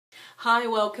Hi,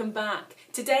 welcome back.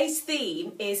 Today's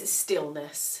theme is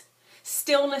stillness.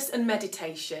 Stillness and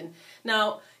meditation.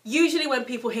 Now, usually when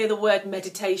people hear the word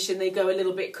meditation, they go a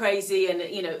little bit crazy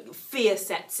and, fear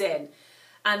sets in.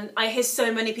 And I hear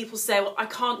so many people say, well, I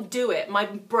can't do it. My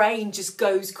brain just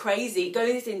goes crazy. It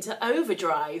goes into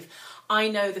overdrive. I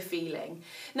know the feeling.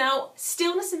 Now,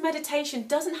 stillness and meditation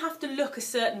doesn't have to look a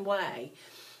certain way.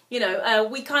 We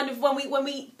kind of, when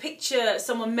we picture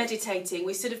someone meditating,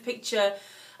 we sort of picture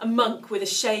a monk with a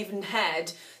shaven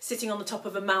head sitting on the top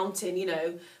of a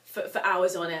mountain, for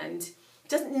hours on end. It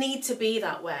doesn't need to be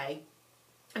that way.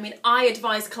 I mean, I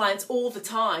advise clients all the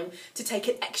time to take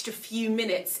an extra few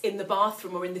minutes in the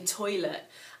bathroom or in the toilet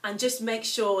and just make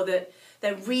sure that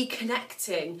they're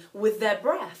reconnecting with their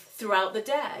breath throughout the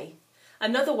day.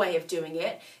 Another way of doing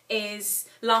it is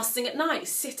last thing at night.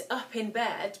 Sit up in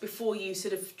bed before you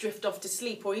sort of drift off to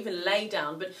sleep, or even lay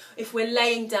down. But if we're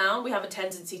laying down, we have a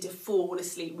tendency to fall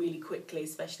asleep really quickly,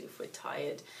 especially if we're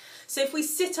tired. So if we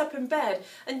sit up in bed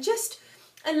and just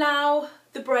allow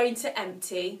the brain to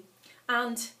empty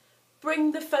and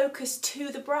bring the focus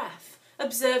to the breath,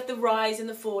 observe the rise and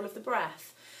the fall of the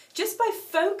breath. Just by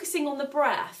focusing on the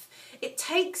breath, it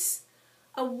takes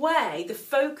away the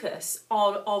focus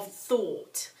of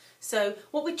thought. So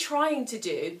what we're trying to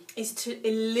do is to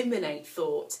eliminate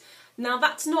thought. Now,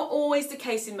 that's not always the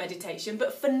case in meditation,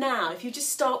 but for now, if you just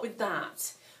start with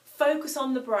that, focus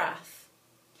on the breath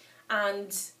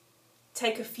and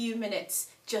take a few minutes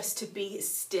just to be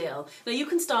still. Now, you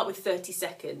can start with 30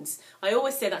 seconds. I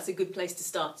always say that's a good place to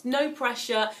start. No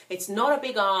pressure, it's not a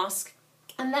big ask.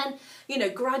 And then,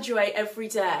 graduate every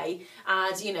day,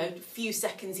 add, a few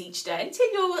seconds each day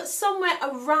until you're somewhere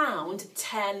around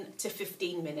 10 to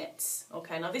 15 minutes.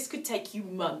 Okay, now this could take you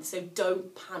months, so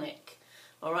don't panic.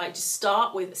 All right, just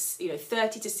start with,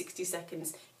 30 to 60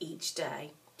 seconds each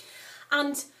day.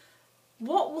 And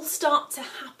what will start to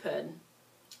happen,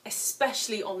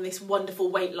 especially on this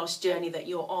wonderful weight loss journey that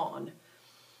you're on,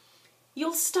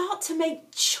 you'll start to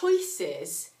make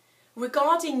choices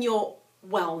regarding your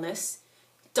wellness,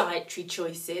 dietary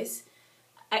choices,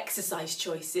 exercise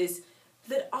choices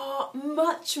that are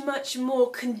much, much more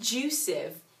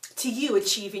conducive to you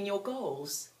achieving your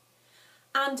goals.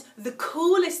 And the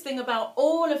coolest thing about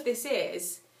all of this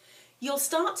is you'll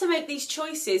start to make these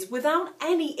choices without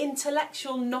any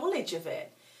intellectual knowledge of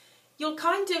it. You'll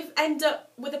kind of end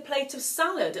up with a plate of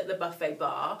salad at the buffet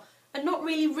bar and not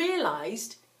really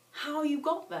realised how you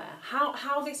got there,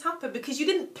 how this happened, because you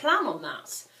didn't plan on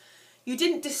that. You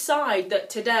didn't decide that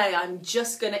today I'm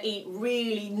just going to eat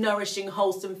really nourishing,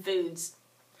 wholesome foods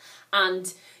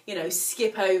and,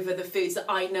 skip over the foods that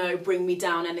I know bring me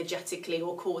down energetically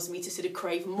or cause me to sort of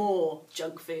crave more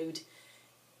junk food.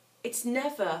 It's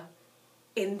never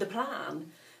in the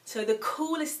plan. So the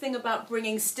coolest thing about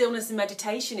bringing stillness and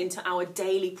meditation into our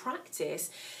daily practice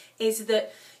is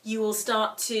that you will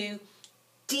start to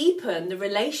deepen the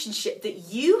relationship that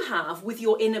you have with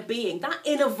your inner being, that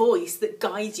inner voice that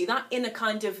guides you, that inner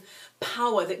kind of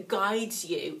power that guides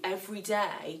you every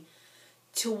day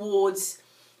towards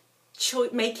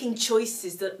making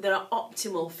choices that are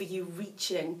optimal for you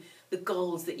reaching the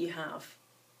goals that you have.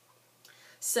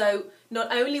 So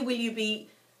not only will you be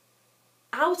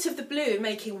out of the blue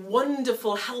making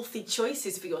wonderful, healthy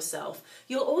choices for yourself,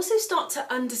 you'll also start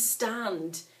to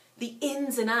understand the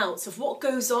ins and outs of what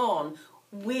goes on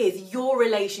with your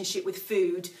relationship with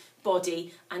food,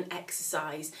 body and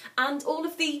exercise, and all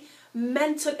of the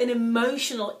mental and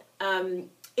emotional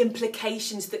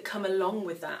implications that come along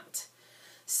with that.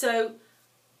 So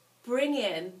bring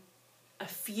in a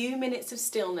few minutes of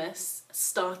stillness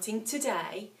starting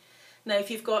today. Now,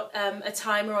 if you've got a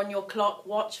timer on your clock,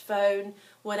 watch, phone,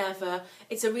 whatever,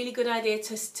 it's a really good idea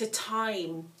to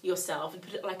time yourself and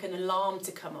put it like an alarm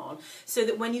to come on, so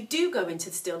that when you do go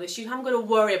into stillness, you haven't got to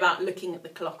worry about looking at the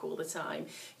clock all the time.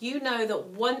 You know that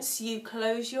once you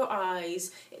close your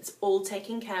eyes, it's all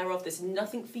taken care of. There's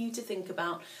nothing for you to think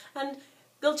about, and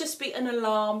there'll just be an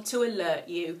alarm to alert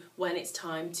you when it's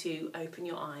time to open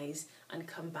your eyes and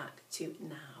come back to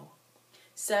now.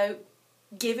 So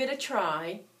give it a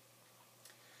try.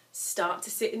 Start to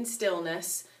sit in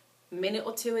stillness, a minute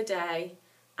or two a day,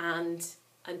 and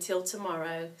until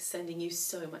tomorrow, sending you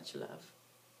so much love.